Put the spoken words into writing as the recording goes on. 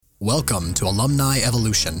Welcome to Alumni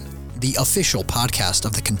Evolution, the official podcast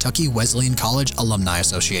of the Kentucky Wesleyan College Alumni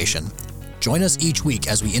Association. Join us each week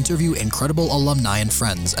as we interview incredible alumni and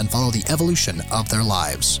friends and follow the evolution of their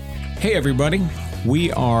lives. Hey everybody,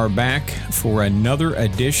 we are back for another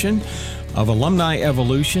edition of Alumni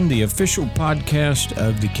Evolution, the official podcast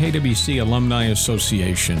of the KWC Alumni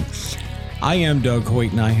Association. I am Doug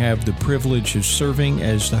Hoyt, and I have the privilege of serving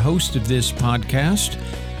as the host of this podcast.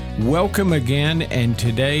 Welcome again, and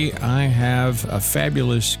today I have a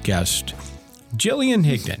fabulous guest, Jillian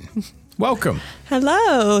Higdon. Welcome.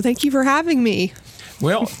 Hello. Thank you for having me.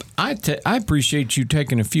 Well, I appreciate you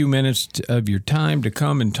taking a few minutes of your time to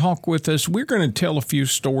come and talk with us. We're going to tell a few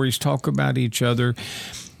stories, talk about each other,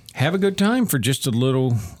 have a good time for just a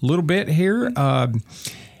little bit here. Our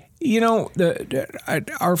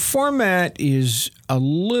format is a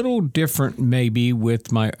little different maybe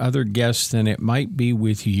with my other guests than it might be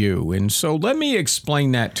with you. And so let me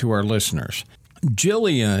explain that to our listeners.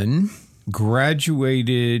 Jillian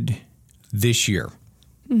graduated this year.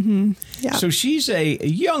 Mm-hmm. Yeah. So she's a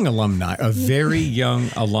young alumni, a very young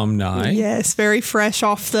alumni. Yes, very fresh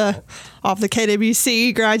off the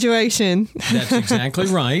KWC graduation. That's exactly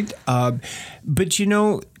right. But you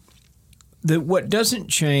know, what doesn't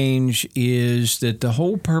change is that the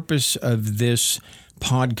whole purpose of this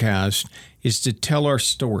podcast is to tell our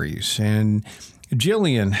stories. And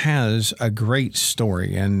Jillian has a great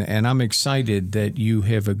story, and I'm excited that you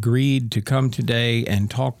have agreed to come today and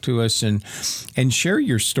talk to us and share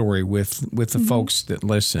your story with the folks that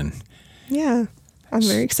listen. Yeah, I'm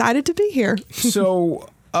very excited to be here. So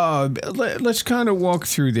let's kind of walk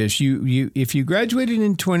through this. If you graduated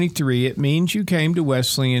in 23, it means you came to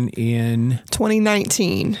Wesleyan in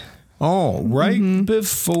 2019. Oh, right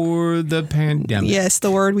before the pandemic. Yes, the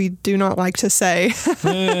word we do not like to say.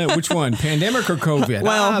 Which one, pandemic or COVID?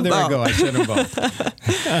 Well, there we go. I said them both.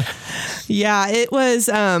 Yeah, it was,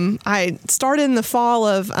 I started in the fall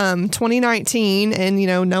of 2019,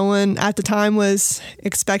 and, no one at the time was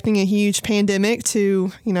expecting a huge pandemic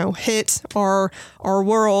to, hit our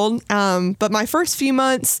world. But my first few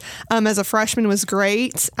months as a freshman was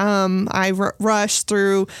great. I rushed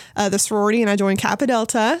through the sorority, and I joined Kappa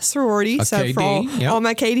Delta sorority. So KD, for all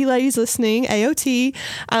my KD ladies listening, AOT.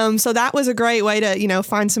 So that was a great way to,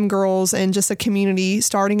 find some girls and just a community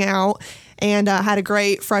starting out. And had a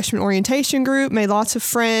great freshman orientation group, made lots of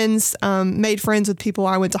friends, made friends with people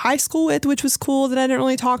I went to high school with, which was cool that I didn't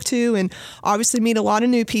really talk to, and obviously meet a lot of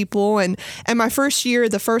new people. And my first year,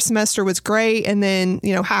 the first semester was great. And then,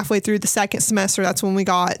 halfway through the second semester, that's when we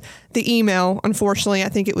got the email. Unfortunately, I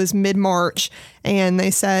think it was mid-March. And they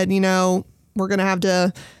said, we're going to have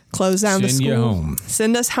to close down the school,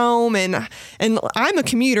 send us home. And I'm a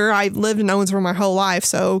commuter. I lived in Owensboro my whole life.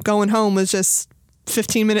 So going home was just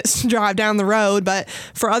 15 minutes to drive down the road. But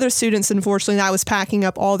for other students, unfortunately, that was packing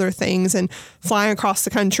up all their things and flying across the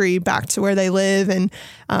country back to where they live. And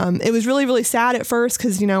it was really, really sad at first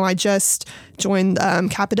because, I just joined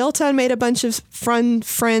Kappa Delta and made a bunch of fun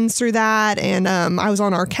friends through that. And I was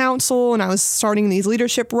on our council and I was starting these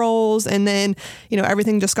leadership roles. And then,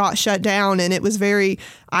 everything just got shut down, and it was very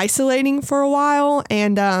isolating for a while.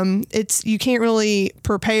 And you can't really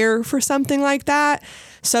prepare for something like that.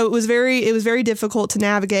 So it was very difficult to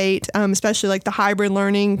navigate, especially like the hybrid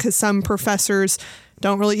learning, because some professors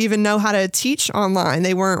don't really even know how to teach online.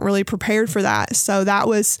 They weren't really prepared for that. So that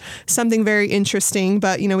was something very interesting.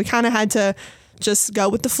 But, we kind of had to just go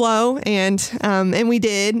with the flow, and we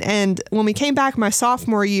did. And when we came back my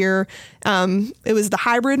sophomore year, it was the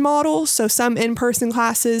hybrid model. So some in-person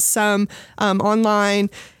classes, some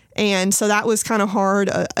online. And so that was kind of hard,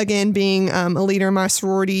 again, being a leader in my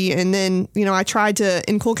sorority. And then, I tried to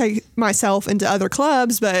inculcate myself into other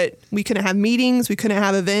clubs, but we couldn't have meetings. We couldn't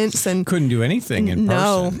have events. And couldn't do anything in person.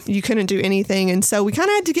 No, you couldn't do anything. And so we kind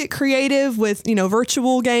of had to get creative with,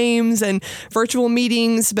 virtual games and virtual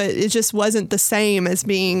meetings, but it just wasn't the same as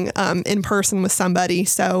being in person with somebody.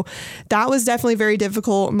 So that was definitely very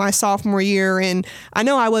difficult my sophomore year. And I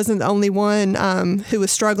know I wasn't the only one who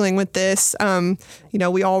was struggling with this.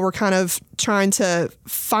 We all were kind of trying to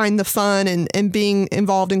find the fun and being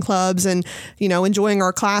involved in clubs and, enjoying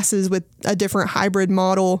our classes with a different hybrid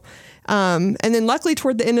model. And then luckily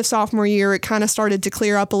toward the end of sophomore year, it kind of started to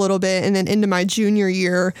clear up a little bit. And then into my junior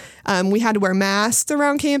year, we had to wear masks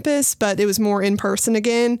around campus, but it was more in person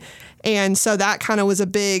again. And so that kind of was a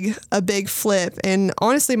big flip. And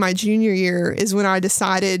honestly, my junior year is when I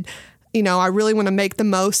decided you know, I really want to make the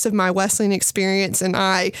most of my Wesleyan experience. And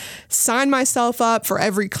I signed myself up for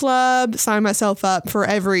every club, signed myself up for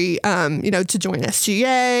every, to join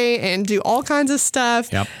SGA and do all kinds of stuff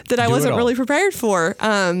that I wasn't really prepared for.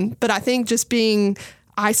 But I think just being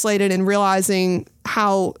isolated and realizing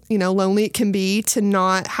how, lonely it can be to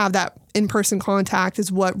not have that in-person contact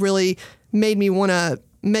is what really made me want to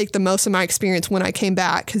make the most of my experience when I came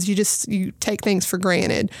back, because you take things for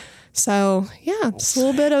granted. So, yeah, just a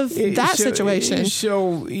little bit of that situation.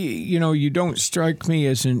 So, you don't strike me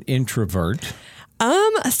as an introvert.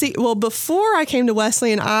 Before I came to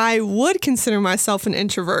Wesleyan, I would consider myself an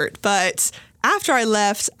introvert, but after I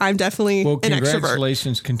left, I'm definitely an extrovert.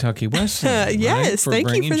 Congratulations, Kentucky Wesleyan. Yes, right?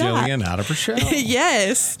 thank you for that. For bringing Jillian out of her shell.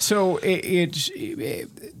 Yes. So it's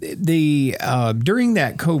during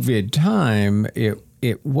that COVID time,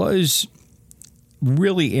 it was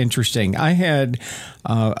really interesting. I had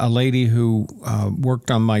a lady who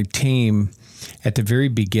worked on my team at the very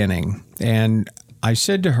beginning, and I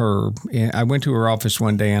said to her, I went to her office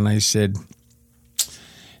one day and I said,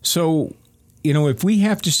 so, if we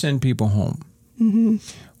have to send people home, mm-hmm.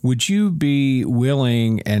 would you be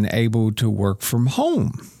willing and able to work from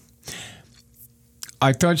home?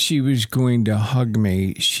 I thought she was going to hug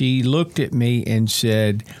me. She looked at me and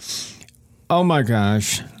said, oh my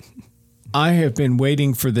gosh, I have been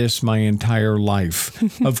waiting for this my entire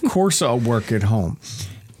life. Of course I'll work at home.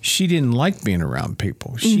 She didn't like being around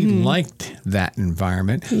people. She mm-hmm. liked that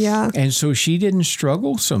environment. Yeah. And so she didn't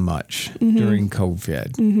struggle so much mm-hmm. during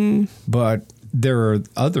COVID. Mm-hmm. But there are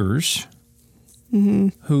others mm-hmm.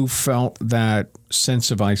 who felt that sense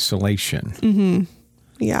of isolation. Mm-hmm.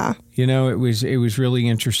 Yeah. It was really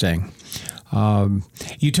interesting.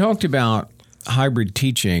 You talked about hybrid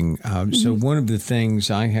teaching. Mm-hmm. So one of the things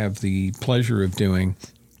I have the pleasure of doing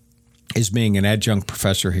is being an adjunct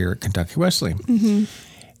professor here at Kentucky Wesleyan. Mm-hmm.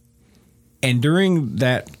 And during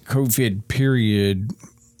that COVID period,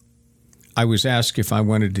 I was asked if I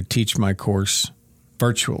wanted to teach my course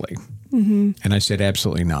virtually. Mm-hmm. And I said,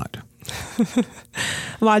 absolutely not.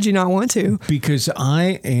 Why'd you not want to? Because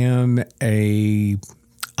I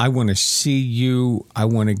want to see you. I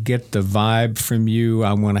want to get the vibe from you.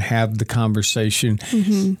 I want to have the conversation.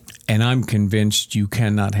 Mm-hmm. And I'm convinced you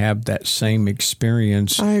cannot have that same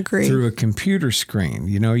experience I agree. Through a computer screen.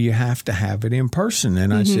 You have to have it in person.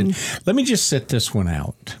 And mm-hmm. I said, let me just sit this one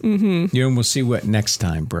out. Mm-hmm. And we'll see what next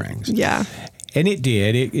time brings. Yeah. And it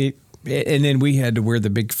did. And then we had to wear the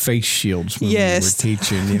big face shields when yes. we were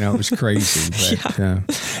teaching. It was crazy. But,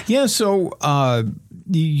 so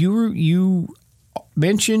you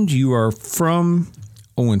mentioned you are from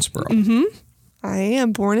Owensboro. Mm-hmm. I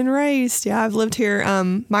am born and raised. Yeah, I've lived here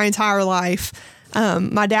my entire life.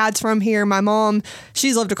 My dad's from here. My mom,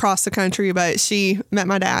 she's lived across the country, but she met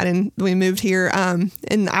my dad and we moved here. And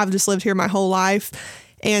I've just lived here my whole life.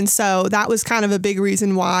 And so that was kind of a big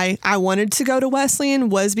reason why I wanted to go to Wesleyan,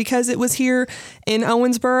 was because it was here in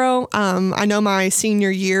Owensboro. I know my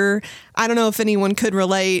senior year, I don't know if anyone could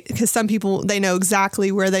relate, because some people, they know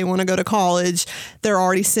exactly where they want to go to college. They're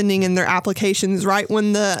already sending in their applications right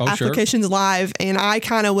when the application's live. And I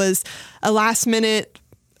kind of was a last minute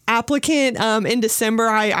applicant in December.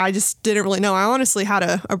 I just didn't really know. I honestly had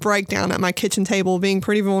a breakdown at my kitchen table, being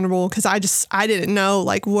pretty vulnerable, because I didn't know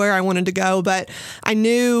where I wanted to go, but I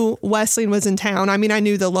knew Wesleyan was in town. I mean, I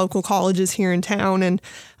knew the local colleges here in town, and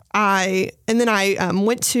then I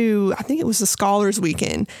went to, I think it was the Scholars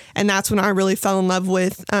Weekend, and that's when I really fell in love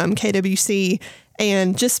with KWC.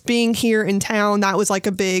 And just being here in town, that was like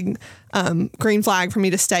a big green flag for me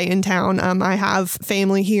to stay in town. I have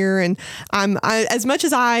family here, and as much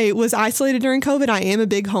as I was isolated during COVID, I am a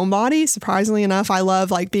big homebody. Surprisingly enough, I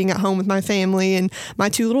love being at home with my family and my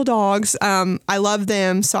 2 little dogs. I love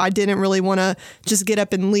them, so I didn't really want to just get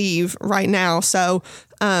up and leave right now. So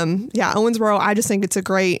Owensboro, I just think it's a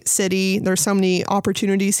great city. There's so many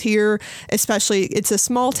opportunities here, especially it's a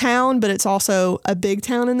small town, but it's also a big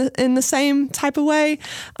town in the same type of way.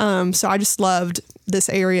 So I just loved this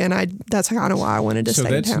area, and that's kind of why I wanted to stay in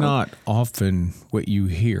town. So that's not often what you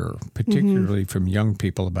hear, particularly from young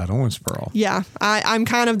people about Owensboro. Yeah, I'm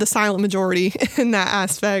kind of the silent majority in that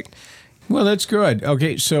aspect. Well, that's good.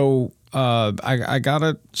 Okay, so I got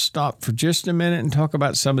to stop for just a minute and talk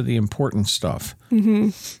about some of the important stuff. Mm-hmm.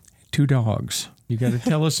 2 dogs. You got to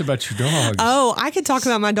tell us about your dogs. Oh, I could talk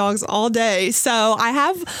about my dogs all day. So I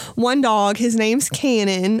have one dog. His name's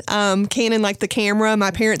Canon. Canon, like the camera.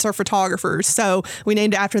 My parents are photographers, so we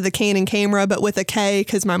named it after the Canon camera, but with a K,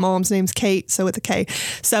 because my mom's name's Kate, so with a K.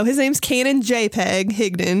 So his name's Canon JPEG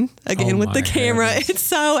Higdon, again with the camera. Heavens. It's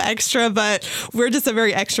so extra, but we're just a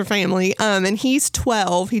very extra family. And he's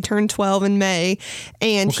 12. He turned 12 in May.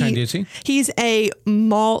 And what kind is he? He's a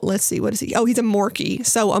let's see, what is he? Oh, he's a Morkie.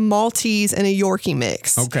 So a Maltese and a Yorkie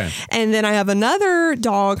mix. Okay. And then I have another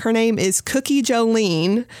dog. Her name is Cookie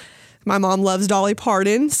Jolene. My mom loves Dolly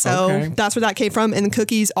Parton, so that's where that came from. And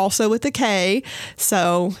Cookie's also with a K,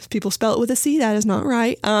 so if people spell it with a C, that is not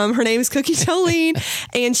right. Her name is Cookie Jolene,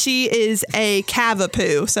 and she is a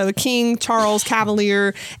Cavapoo, so a King Charles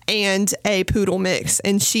Cavalier and a poodle mix.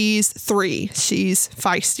 And she's 3. She's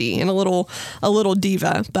feisty and a little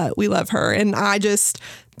diva, but we love her. And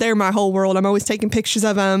they're my whole world. I'm always taking pictures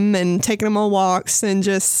of them and taking them on walks and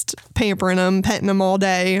just pampering them, petting them all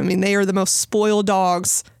day. I mean, they are the most spoiled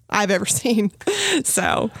dogs I've ever seen.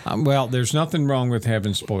 So, well, there's nothing wrong with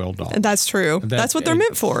having spoiled dogs. That's true. That's what they're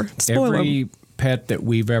meant for. Spoil every them. Pet that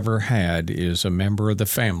we've ever had is a member of the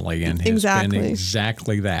family and has been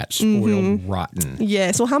exactly that, spoiled rotten.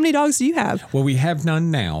 Yes. Well, how many dogs do you have? Well, we have none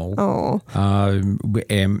now. Oh.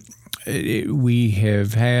 We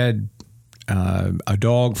have had a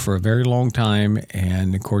dog for a very long time,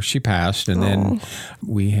 and of course she passed. And then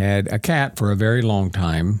we had a cat for a very long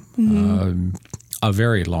time,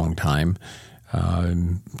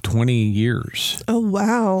 20 years. Oh,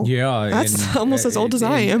 wow. Yeah. That's almost as old as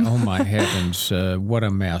I am. Oh, my heavens. What a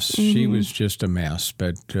mess. She was just a mess.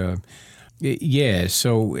 But yeah,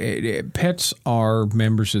 so pets are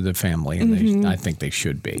members of the family, and I think they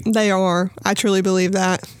should be. They are. I truly believe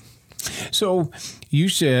that. So you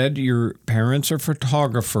said your parents are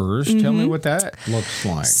photographers. Tell me what that looks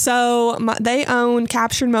like. So they own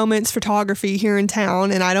Captured Moments Photography here in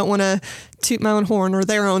town, and I don't want to toot my own horn or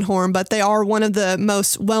their own horn, but they are one of the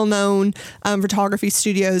most well-known photography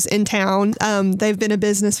studios in town. They've been in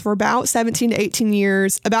business for about 17 to 18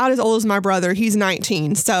 years, about as old as my brother. He's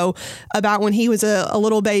 19. So about when he was a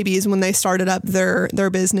little baby is when they started up their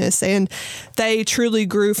business, and they truly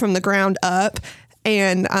grew from the ground up.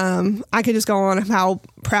 And I could just go on how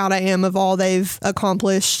proud I am of all they've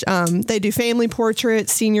accomplished. They do family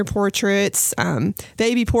portraits, senior portraits,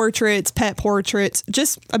 baby portraits, pet portraits,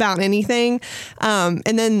 just about anything. And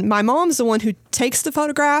then my mom's the one who takes the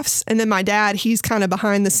photographs, and then my dad, he's kind of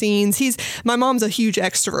behind the scenes. My mom's a huge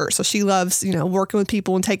extrovert, so she loves, working with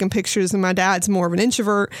people and taking pictures, and my dad's more of an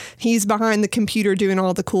introvert. He's behind the computer doing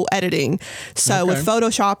all the cool editing. So with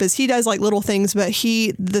Photoshop he does like little things, but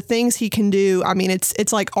the things he can do, I mean,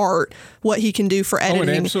 it's like art, what he can do for editing.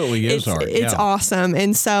 Oh, it absolutely is art. It's awesome.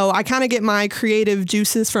 And so I kind of get my creative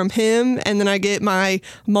juices from him, and then I get my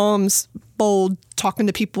mom's bold talking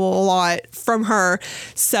to people a lot from her.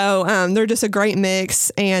 So they're just a great mix,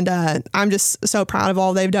 and I'm just so proud of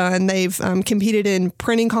all they've done. They've competed in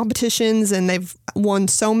printing competitions, and they've won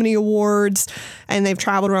so many awards, and they've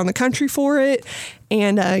traveled around the country for it.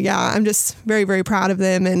 And I'm just very, very proud of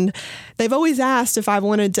them. And they've always asked if I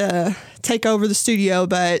wanted to take over the studio,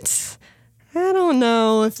 but I don't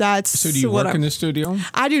know if that's... So do you work in the studio?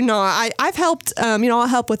 I do not. I've helped, I'll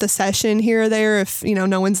help with a session here or there. If,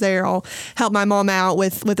 no one's there, I'll help my mom out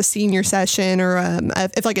with a senior session, or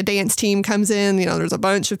if like a dance team comes in, there's a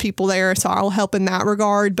bunch of people there, so I'll help in that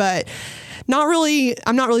regard. But I'm not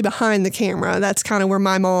really behind the camera. That's kind of where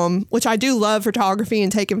my mom, which I do love photography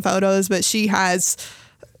and taking photos, but she has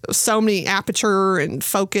so many aperture and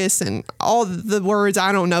focus and all the words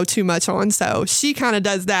I don't know too much on. So she kind of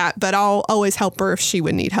does that, but I'll always help her if she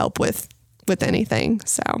would need help with anything.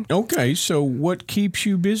 So okay, so what keeps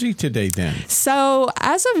you busy today then? So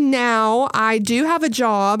as of now, I do have a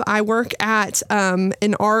job. I work at an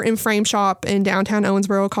art and frame shop in downtown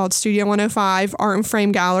Owensboro called Studio 105 Art and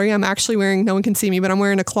Frame Gallery. I'm actually wearing, no one can see me, but I'm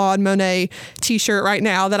wearing a Claude Monet t-shirt right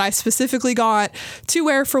now that I specifically got to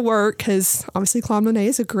wear for work, because obviously Claude Monet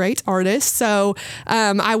is a great artist. So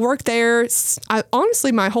I work there.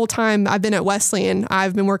 Honestly, my whole time I've been at Wesleyan,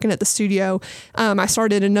 I've been working at the studio. I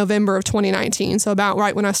started in November of 2019. So about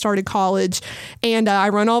right when I started college. And I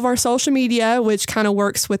run all of our social media, which kind of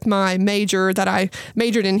works with my major that I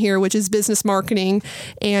majored in here, which is business marketing.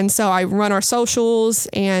 And so I run our socials,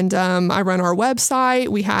 and I run our website.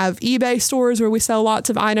 We have eBay stores where we sell lots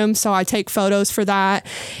of items, so I take photos for that.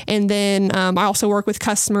 And then I also work with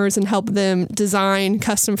customers and help them design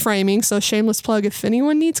custom framing. So shameless plug, if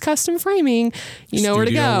anyone needs custom framing, you know where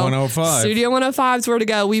to go. Studio 105. Studio 105 is where to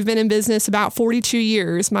go. We've been in business about 42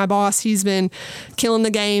 years. My boss, he's been killing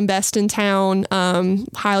the game, best in town.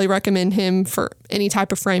 Highly recommend him for any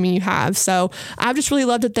type of framing you have. So I've just really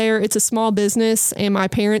loved it there. It's a small business, and my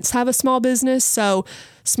parents have a small business. So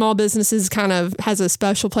small businesses kind of has a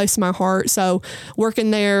special place in my heart. So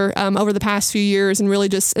working there over the past few years and really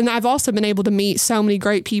and I've also been able to meet so many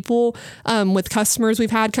great people with customers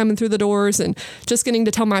we've had coming through the doors and just getting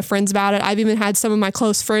to tell my friends about it. I've even had some of my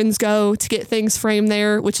close friends go to get things framed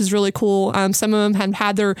there, which is really cool. Some of them have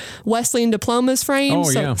had their Wesleyan diplomas framed.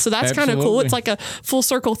 So that's kind of cool. It's like a full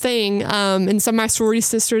circle thing. And some of my sorority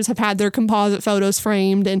sisters have had their composite photos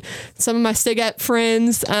framed, and some of my SIGEP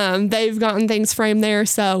friends, they've gotten things framed there.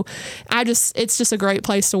 So it's just a great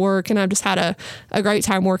place to work, and I've just had a great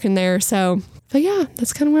time working there. So, but yeah,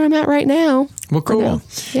 that's kind of where I'm at right now. Well, cool.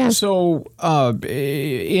 Yeah. So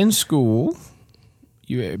in school,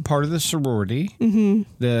 you part of the sorority,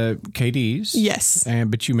 the KDs. Yes.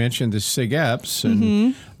 But you mentioned the SIGEPs,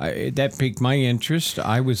 and that piqued my interest.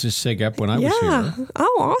 I was a SIGEP when I was here.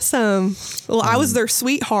 Oh, awesome. Well, I was their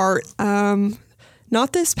sweetheart.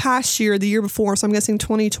 Not this past year, the year before. So I'm guessing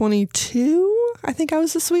 2022. I think I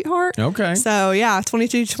was the sweetheart. Okay. So yeah,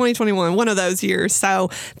 2021, one of those years. So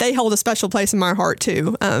they hold a special place in my heart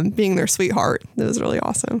too, being their sweetheart. It was really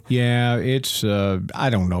awesome. Yeah, it's, I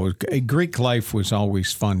don't know. Greek life was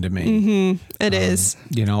always fun to me. It is.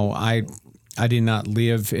 You know, I did not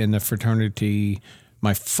live in the fraternity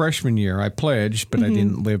my freshman year. I pledged, but I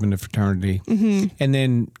didn't live in the fraternity. And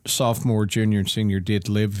then sophomore, junior, and senior did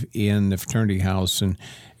live in the fraternity house, and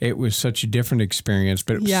it was such a different experience,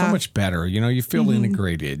 but it was so much better. You know, you feel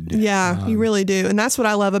integrated. Yeah, you really do. And that's what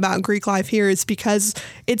I love about Greek life here is because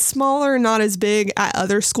it's smaller, not as big at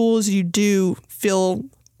other schools. You do feel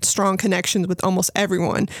strong connections with almost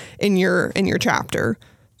everyone in your chapter.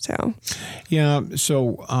 So, yeah.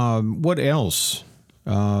 So, what else?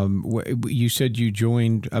 You said you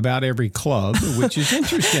joined about every club, which is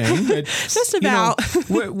interesting. But, just about.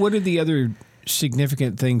 What are the other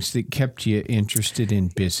significant things that kept you interested in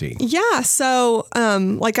busy? Yeah. So,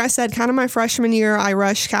 like I said, kind of my freshman year, I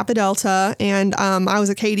rushed Kappa Delta, and I was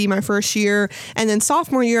a KD my first year. And then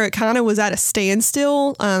sophomore year, it kind of was at a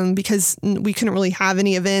standstill because we couldn't really have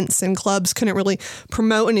any events and clubs couldn't really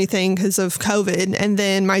promote anything because of COVID. And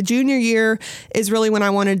then my junior year is really when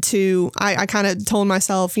I wanted to, I kind of told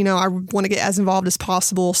myself, you know, I want to get as involved as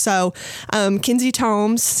possible. So, Kinsey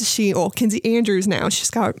Tomes, Kinsey Andrews now,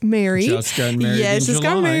 she's got married. Just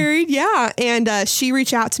got married. Yeah. And she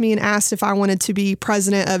reached out to me and asked if I wanted to be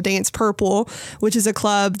president of Dance Purple, which is a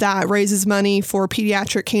club that raises money for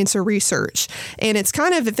pediatric cancer research. And it's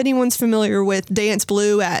kind of, if anyone's familiar with Dance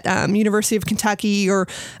Blue at University of Kentucky or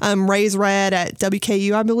Raise Red at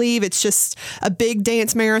WKU, I believe, it's just a big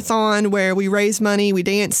dance marathon where we raise money, we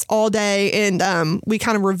dance all day, and we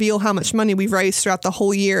kind of reveal how much money we've raised throughout the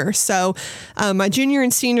whole year. So my junior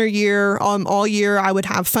and senior year, all year, I would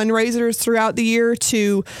have fundraisers throughout the year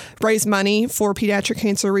to raise money for pediatric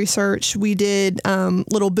cancer research. We did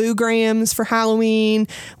little boo-grams for Halloween.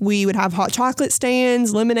 We would have hot chocolate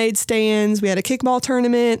stands, lemonade stands. We had a kickball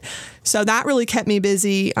tournament. So that really kept me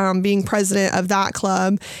busy being president of that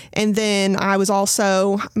club. And then I was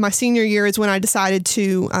also, my senior year is when I decided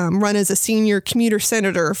to run as a senior commuter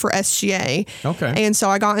senator for SGA. Okay. And so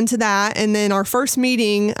I got into that. And then our first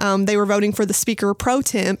meeting, they were voting for the speaker pro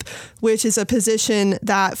temp, which is a position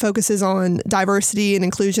that focuses on diversity and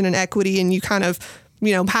inclusion and equity. And you kind of,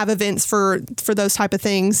 you know, have events for those type of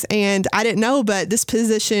things. And I didn't know, but this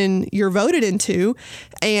position you're voted into,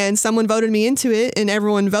 and someone voted me into it, and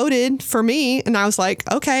everyone voted for me. And I was like,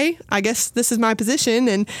 okay, I guess this is my position.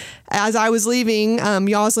 And as I was leaving,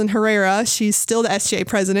 Yoslyn Herrera, she's still the SGA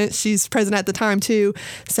president. She's president at the time too,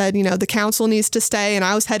 said, you know, the council needs to stay. And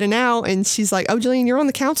I was heading out, and she's like, oh, Jillian, you're on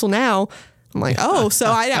the council now. I'm like, oh, so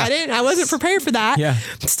I wasn't prepared for that. Yeah.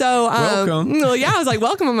 So, welcome. Well, yeah, I was like,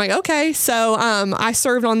 welcome. I'm like, okay. So, I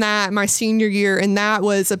served on that my senior year, and that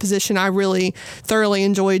was a position I really thoroughly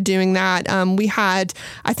enjoyed doing that.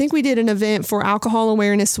 I think we did an event for Alcohol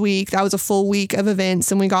Awareness Week. That was a full week of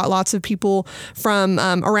events, and we got lots of people from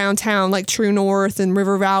around town, like True North and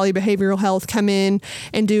River Valley Behavioral Health, come in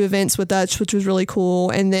and do events with us, which was really cool.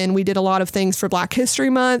 And then we did a lot of things for Black History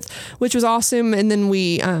Month, which was awesome. And then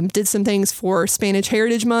we did some things for Spanish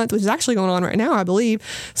Heritage Month, which is actually going on right now, I believe.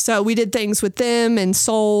 So we did things with them and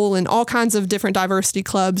Soul and all kinds of different diversity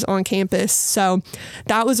clubs on campus. So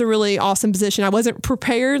that was a really awesome position. I wasn't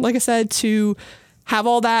prepared, like I said, to have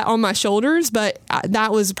all that on my shoulders, but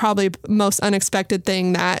that was probably the most unexpected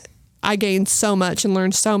thing that I gained so much and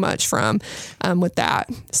learned so much from with that.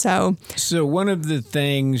 So one of the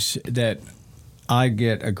things that I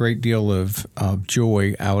get a great deal of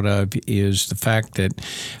joy out of is the fact that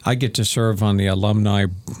I get to serve on the Alumni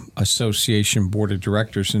Association Board of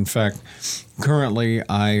Directors. In fact, currently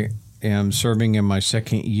I am serving in my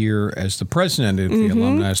second year as the president of the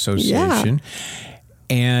Alumni Association.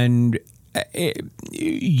 And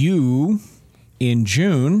you, in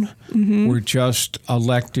June, were just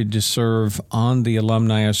elected to serve on the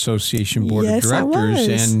Alumni Association Board of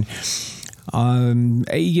Directors. And,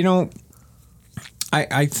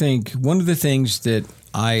 I think one of the things that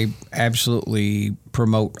I absolutely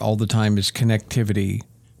promote all the time is connectivity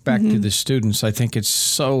back to the students. I think it's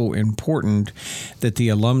so important that the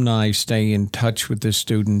alumni stay in touch with the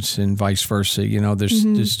students and vice versa.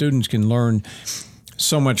 The students can learn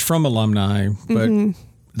so much from alumni, but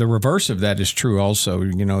the reverse of that is true also.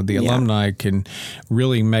 The alumni can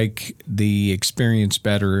really make the experience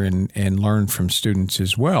better and learn from students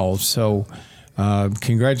as well. So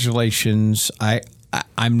congratulations.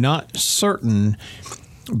 I'm not certain,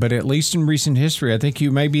 but at least in recent history, I think you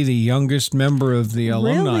may be the youngest member of the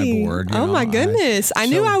alumni board. My goodness. I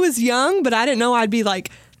knew I was young, but I didn't know I'd be like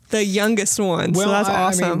the youngest one. Well, so that's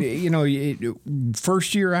awesome.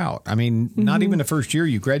 First year out. Not even the first year.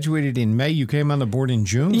 You graduated in May. You came on the board in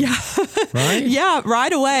June. Yeah. Right? Yeah,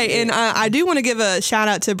 right away. And I do want to give a shout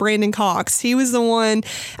out to Brandon Cox. He was the one,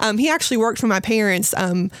 he actually worked for my parents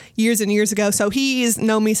years and years ago. So he's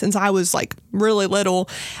known me since I was like really little.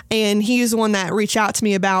 And he's the one that reached out to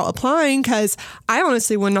me about applying because I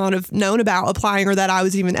honestly would not have known about applying or that I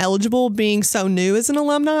was even eligible being so new as an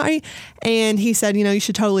alumni. And he said, you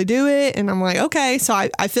should totally do it. And I'm like, okay. So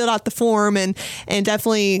I filled out the form and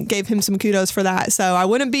definitely gave him some kudos for that. So I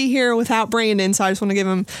wouldn't be here without Brandon. So I just want to give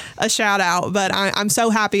him a shout out. But I'm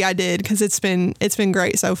so happy I did because it's been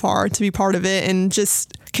great so far to be part of it and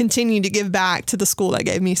just continue to give back to the school that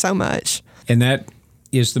gave me so much. And that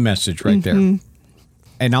is the message right there.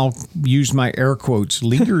 And I'll use my air quotes.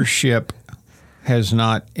 Leadership has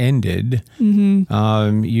not ended.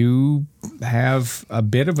 You have a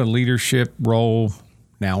bit of a leadership role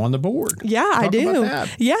now on the board. Yeah, I do. Talk about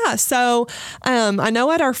that. Yeah. So I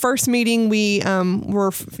know at our first meeting, we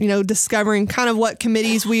were, discovering kind of what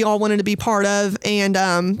committees we all wanted to be part of. And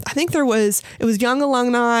I think it was Young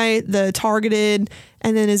Alumni, the Targeted,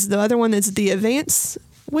 and then is the other one that's the Advanced.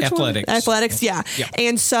 Which Athletics. One? Athletics, yeah.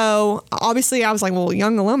 And so obviously I was like, well,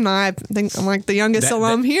 Young Alumni, I think I'm like the youngest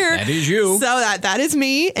alum here. That is you. So that is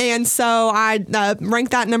me. And so I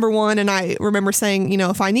ranked that number one. And I remember saying,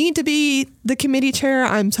 if I need to be the committee chair,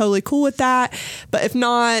 I'm totally cool with that. But if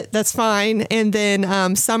not, that's fine. And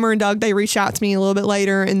then Summer and Doug, they reached out to me a little bit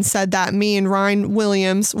later and said that me and Ryan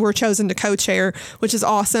Williams were chosen to co-chair, which is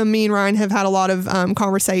awesome. Me and Ryan have had a lot of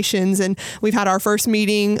conversations and we've had our first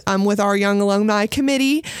meeting with our Young Alumni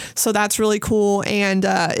committee. So that's really cool. And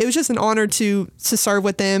it was just an honor to serve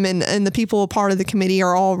with them. And the people a part of the committee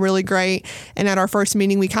are all really great. And at our first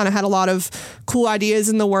meeting, we kind of had a lot of cool ideas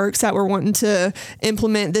in the works that we're wanting to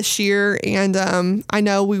implement this year. And I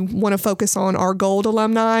know we want to focus on our gold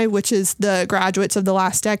alumni, which is the graduates of the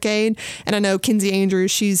last decade. And I know Kinsey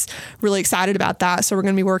Andrews, she's really excited about that. So we're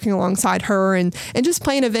going to be working alongside her and just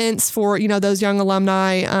playing events for, those young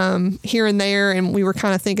alumni here and there. And we were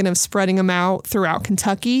kind of thinking of spreading them out throughout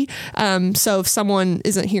Kentucky. So if someone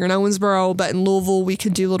isn't here in Owensboro, but in Louisville, we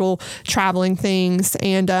could do little traveling things.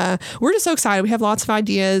 And we're just so excited. We have lots of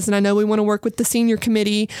ideas. And I know we want to work with the senior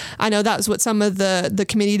committee. I know that was what some of the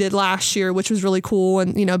committee did last year, which was really cool.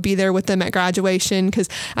 And, be there with them at graduation. Because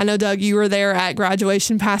I know, Doug, you were there at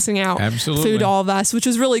graduation passing out food to all of us, which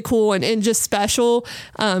was really cool and just special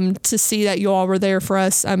to see that you all were there for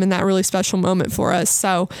us in that really special moment for us.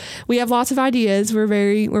 So we have lots of ideas. We're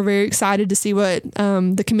very excited to see what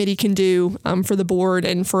the committee can do for the board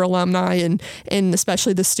and for alumni and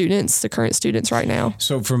especially the current students right now.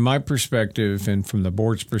 So from my perspective and from the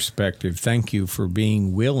board's perspective, thank you for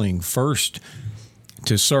being willing first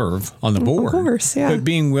to serve on the board. Of course, yeah. But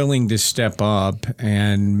being willing to step up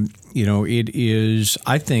and, it is,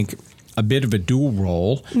 I think, a bit of a dual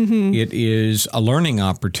role. It is a learning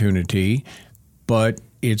opportunity, but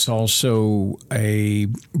it's also a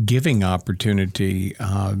giving opportunity.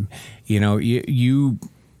 You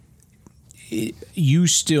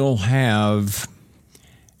still have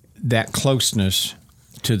that closeness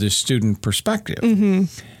to the student perspective.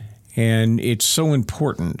 And it's so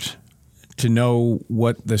important to know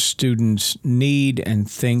what the students need and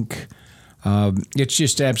think. It's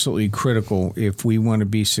just absolutely critical if we want to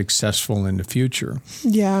be successful in the future.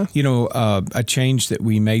 Yeah. A change that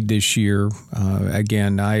we made this year,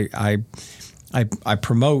 again, I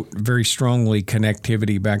promote very strongly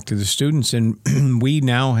connectivity back to the students, and we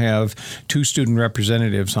now have 2 student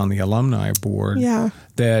representatives on the alumni board. Yeah.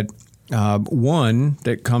 That one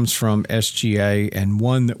that comes from SGA and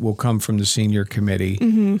one that will come from the senior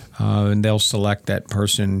committee, and they'll select that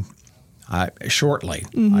person shortly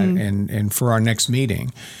and for our next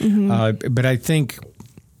meeting. But I think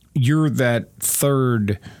you're that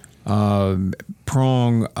third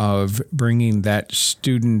prong of bringing that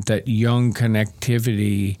student, that young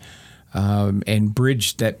connectivity, and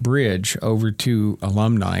bridge over to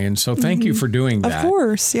alumni. And so thank you for doing that. Of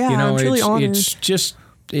course. Yeah. I'm truly honored. It's just,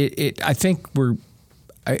 I think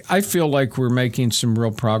I feel like we're making some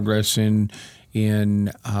real progress in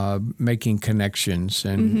making connections,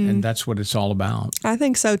 and that's what it's all about. I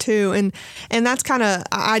think so too. And that's kind of,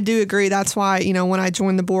 I do agree. That's why, when I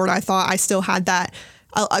joined the board, I thought I still had that,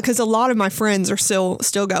 because a lot of my friends are still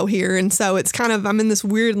go here. And so it's kind of, I'm in this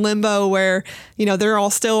weird limbo where, they're all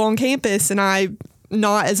still on campus and I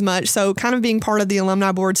not as much. So kind of being part of the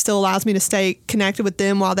alumni board still allows me to stay connected with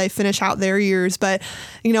them while they finish out their years. But,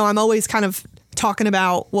 I'm always kind of talking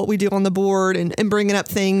about what we do on the board and bringing up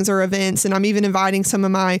things or events. And I'm even inviting some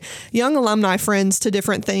of my young alumni friends to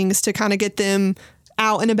different things to kind of get them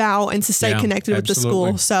out and about and to stay connected with the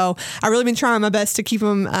school. So I really been trying my best to keep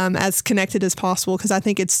them as connected as possible, because I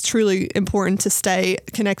think it's truly important to stay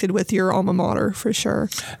connected with your alma mater for sure.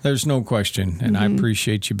 There's no question. And I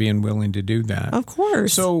appreciate you being willing to do that. Of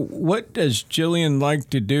course. So what does Jillian like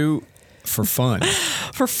to do for fun?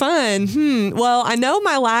 For fun? Well, I know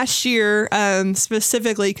my last year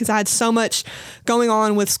specifically, because I had so much going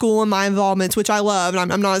on with school and my involvements, which I loved.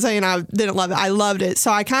 I'm not saying I didn't love it. I loved it.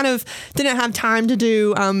 So I kind of didn't have time to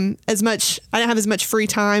do as much. I didn't have as much free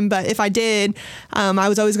time, but if I did, I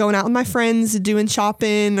was always going out with my friends, doing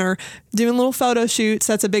shopping or doing little photo shoots.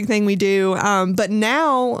 That's a big thing we do. But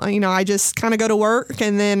now, I just kind of go to work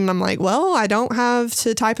and then I'm like, well, I don't have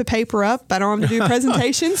to type a paper up. I don't have to do a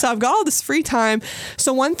presentation. So I've got all this free time.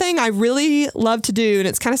 So one thing I really love to do, and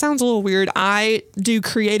it kind of sounds a little weird, I do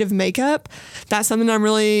creative makeup. That's something I'm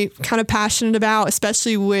really kind of passionate about,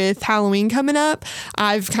 especially with Halloween coming up.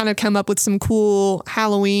 I've kind of come up with some cool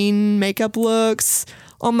Halloween makeup looks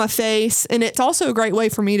on my face. And it's also a great way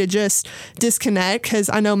for me to just disconnect, because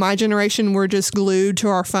I know my generation, we're just glued to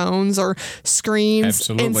our phones or screens.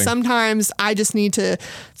 Absolutely. And sometimes I just need to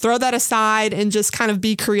throw that aside and just kind of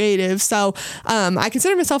be creative. So I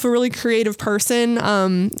consider myself a really creative person.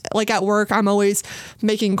 Like at work, I'm always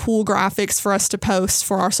making cool graphics for us to post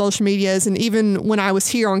for our social medias. And even when I was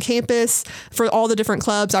here on campus for all the different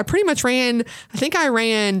clubs, I pretty much ran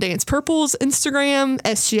Dance Purple's Instagram,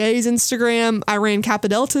 SGA's Instagram. I ran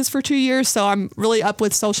Kappa Deltas for 2 years. So I'm really up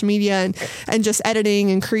with social media and just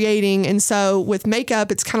editing and creating. And so with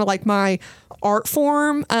makeup, it's kind of like my art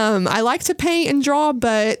form. I like to paint and draw,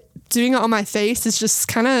 but doing it on my face is just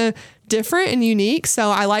kind of different and unique. So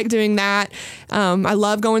I like doing that. I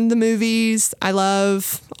love going to the movies. I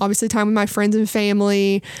love obviously time with my friends and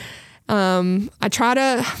family. I'll try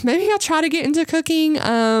to get into cooking.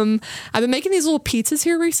 I've been making these little pizzas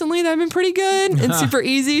here recently that have been pretty good and super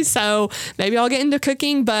easy. So maybe I'll get into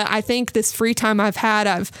cooking, but I think this free time I've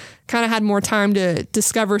kind of had more time to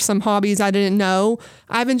discover some hobbies I didn't know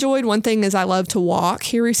I've enjoyed. One thing is I love to walk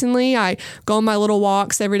here recently. I go on my little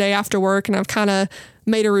walks every day after work, and I've kind of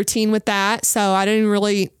made a routine with that. So I didn't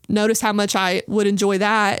really notice how much I would enjoy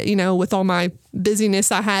that, with all my busyness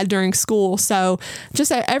I had during school. So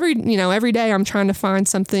just every day I'm trying to find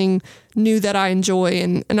something new that I enjoy,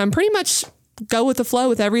 and I'm pretty much go with the flow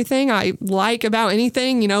with everything I like about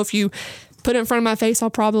anything. If you put it in front of my face, I'll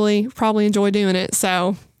probably enjoy doing it.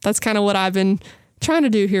 So that's kind of what I've been trying to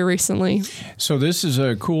do here recently. So this is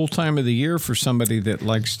a cool time of the year for somebody that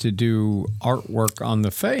likes to do artwork on the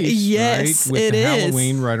face. Yes, right? With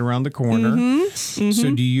Halloween right around the corner.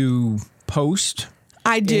 So do you post?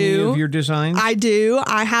 I do. Any of your designs? I do.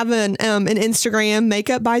 I have an Instagram,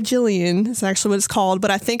 Makeup by Jillian. It's actually what it's called, but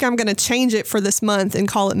I think I'm going to change it for this month and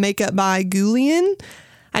call it Makeup by Julian.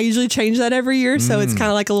 I usually change that every year, so it's kind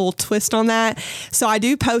of like a little twist on that. So I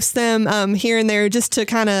do post them here and there just to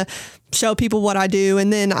kind of show people what I do.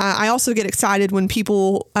 And then I also get excited when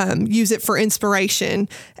people use it for inspiration.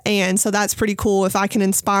 And so that's pretty cool if I can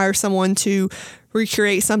inspire someone to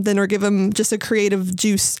recreate something or give them just a creative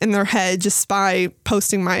juice in their head just by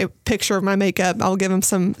posting my picture of my makeup. I'll give them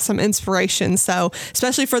some inspiration. So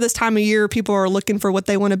especially for this time of year, people are looking for what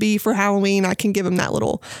they want to be for Halloween. I can give them that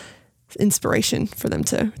little inspiration for them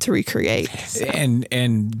to recreate. So.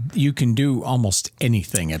 And you can do almost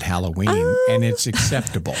anything at Halloween and it's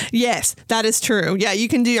acceptable. Yes, that is true. Yeah, you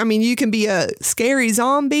can be a scary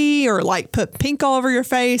zombie or like put pink all over your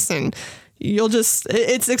face and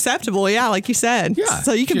it's acceptable. Yeah, like you said. Yeah.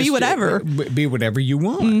 So you can be whatever. Be whatever you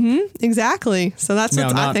want. Exactly. So that's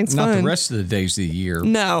what I think's fun. Not the rest of the days of the year.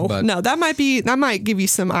 No, that might give you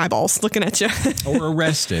some eyeballs looking at you. Or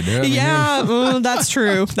arrested. That's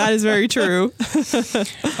true. That is very true.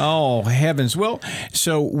 Oh, heavens. Well,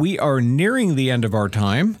 so we are nearing the end of our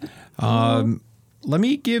time. let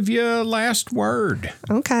me give you a last word.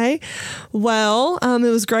 Okay. Well, it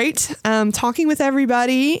was great talking with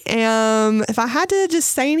everybody. If I had to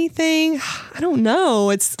just say anything, I don't know.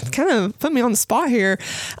 It's kind of put me on the spot here.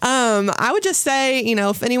 I would just say,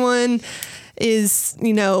 if anyone is,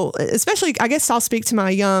 especially, I guess I'll speak to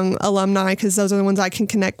my young alumni because those are the ones I can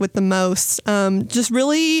connect with the most. Just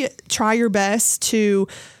really try your best to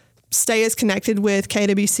stay as connected with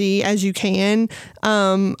KWC as you can.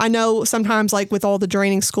 I know sometimes, like with all the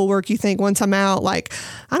draining schoolwork, you think once I'm out, like,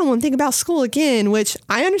 I don't want to think about school again, which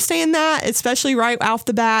I understand that, especially right off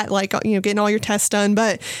the bat, like, getting all your tests done.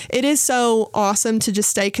 But it is so awesome to just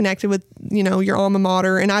stay connected with, your alma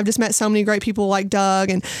mater. And I've just met so many great people like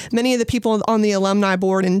Doug and many of the people on the alumni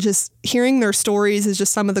board, and just hearing their stories is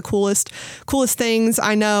just some of the coolest things.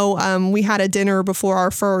 I know we had a dinner before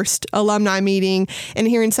our first alumni meeting, and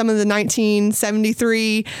hearing some of the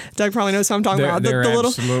 1973, Doug probably knows what I'm talking about. They're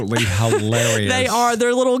absolutely hilarious. They are.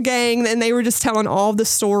 Their little gang, and they were just telling all the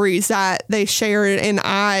stories that they shared, and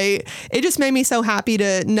it just made me so happy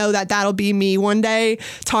to know that that'll be me one day,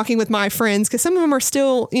 talking with my friends, because some of them are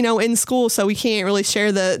still, in school, so we can't really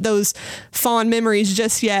share those fond memories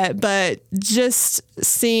just yet. But just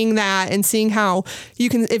seeing that and seeing how you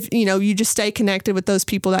can, if you just stay connected with those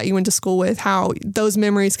people that you went to school with, how those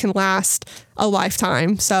memories can last a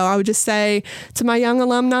lifetime. So I would just say to my young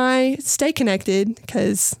alumni, stay connected,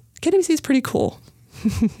 because KWC is pretty cool.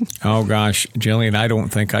 Oh gosh, Jillian, I don't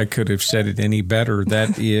think I could have said it any better.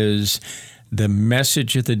 That is the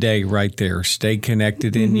message of the day right there. Stay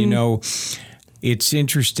connected. Mm-hmm. And it's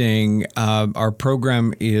interesting. Our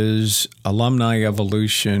program is Alumni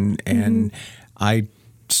Evolution, and I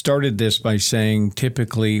started this by saying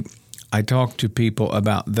typically I talk to people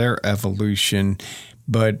about their evolution,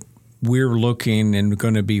 but we're looking and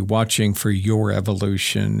going to be watching for your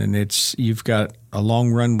evolution. And you've got a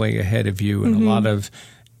long runway ahead of you and a lot of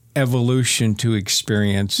evolution to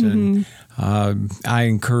experience. And I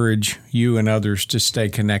encourage you and others to stay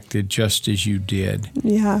connected just as you did.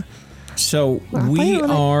 Yeah. So we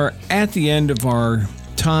are at the end of our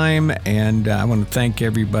time, and I want to thank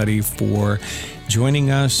everybody for joining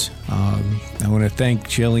us. I want to thank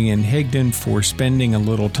Jillian Higdon for spending a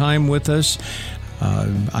little time with us.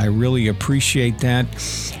 I really appreciate that.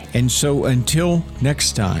 And so until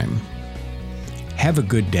next time, have a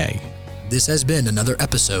good day. This has been another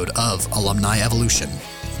episode of Alumni Evolution,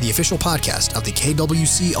 the official podcast of the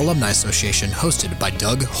KWC Alumni Association, hosted by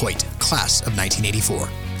Doug Hoyt, class of 1984.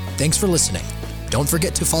 Thanks for listening. Don't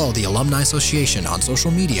forget to follow the Alumni Association on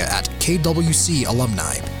social media at KWC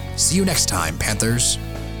Alumni. See you next time, Panthers.